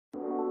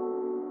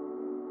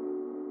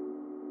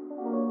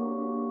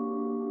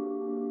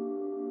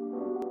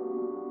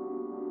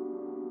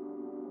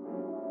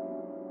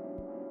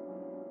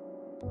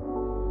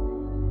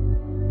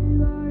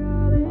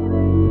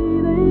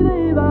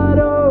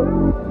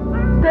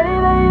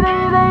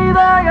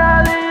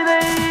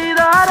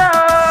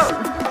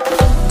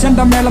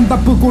ചെണ്ടമേളം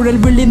തപ്പുകുഴൽ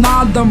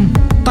വിളിനാദം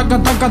തക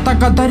തക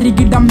തക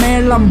തരികിട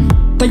മേളം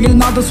തയിൽ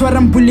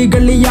നാദസ്വരം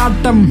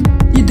പുലികളിയാട്ടം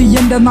ഇത്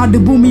എന്റെ നാട്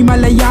ഭൂമി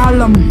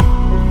മലയാളം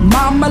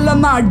മാമല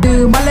നാട്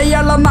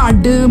മലയാള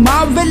നാട്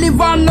മാവലി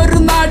വാണൊരു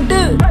നാട്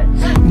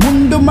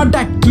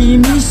മുണ്ടുമടക്കി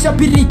മീശ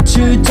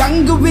പിരിച്ച്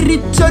ചങ്കു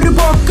വിരിച്ചൊരു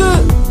പോക്ക്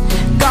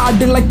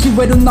കാടിളക്കി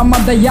വരുന്ന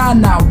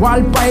മതയാന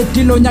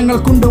വാൾപ്പയറ്റിലോ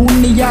ഞങ്ങൾക്കുണ്ട്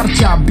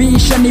ഉണ്ണിയാർച്ച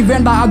ഭീഷണി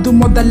വേണ്ട അതു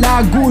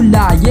മുതലാകൂല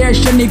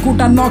ഏഷണി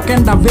കൂട്ടാൻ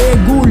നോക്കേണ്ട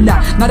വേഗൂല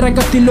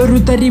നരകത്തിലൊരു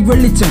തരി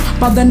വെളിച്ചം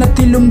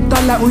പതനത്തിലും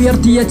തല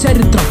ഉയർത്തിയ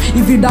ചരിത്രം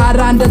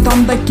ഇവിടാരാന്റെ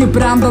തന്തയ്ക്ക്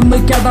പ്രാന്തെന്ന്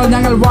കേട്ടാൽ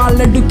ഞങ്ങൾ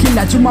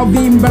വാളെടുക്കില്ല ചുമ്മാ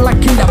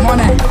വീമ്പിളക്കില്ല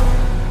മോനെ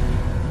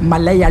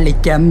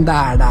മലയാളിക്ക്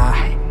എന്താടാ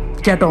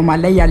കേട്ടോ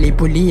മലയാളി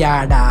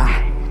പുലിയാടാ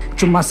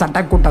ചുമ്മാ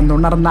സട്ടക്കൂട്ടം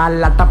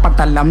തുണർന്നാൽ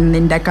അട്ടപ്പട്ടലം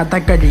നിന്റെ കഥ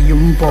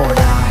കഴിയും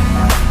പോടാ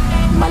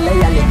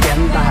മലയാളിക്ക്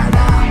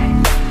എന്താടാ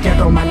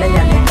കേട്ടോ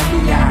മലയാളി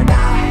പുലിയാടാ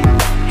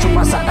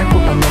ചുമ്മാ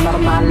സട്ടക്കൂട്ടം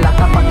തുണർന്നാൽ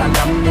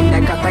അട്ടപ്പട്ടലം നിന്റെ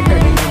കഥ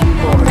കഴിയും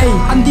പോടാ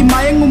അന്തി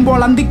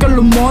മയങ്ങുമ്പോൾ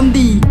അന്തിക്കള്ളും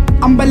മോന്തി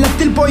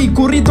അമ്പലത്തിൽ പോയി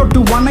കുറി തൊട്ട്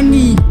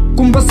വണങ്ങി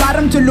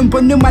കുംഭസാരം ചൊല്ലും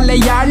പൊന്നു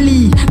മലയാളി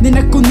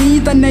നിനക്കു നീ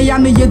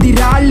തന്നെയാണ്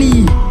എതിരാളി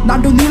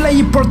നടുനില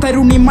ഇപ്പോൾ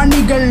തരുണി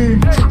മണികൾ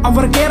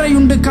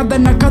അവർക്കേറെയുണ്ട്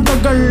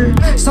കഥകൾ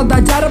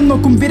സദാചാരം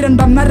നോക്കും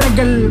വിരണ്ട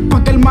നരകൾ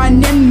പകൽ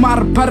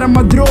മാന്യന്മാർ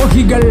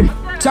പരമദ്രോഹികൾ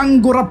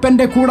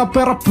ചങ്കുറപ്പന്റെ കൂടെ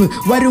പിറപ്പ്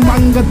വരും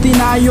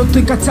അംഗത്തിനായൊത്ത്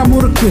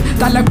കച്ചമുറുക്ക്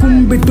തല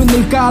കുമ്പിട്ടു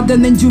നിൽക്കാതെ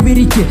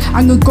നെഞ്ചുവിരിക്ക്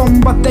അങ്ങ്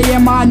കൊമ്പത്തെ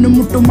മാനും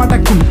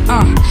മുട്ടുമടക്കും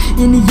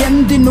ഇനി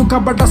എന്തിനു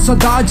കപട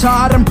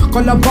സദാചാരം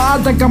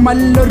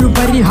കൊലപാതകമല്ലൊരു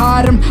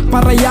പരിഹാരം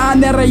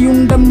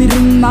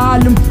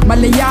പറയാനെറയുണ്ടെന്നിരുന്നാലും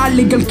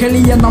മലയാളികൾ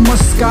കെളിയ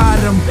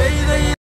നമസ്കാരം.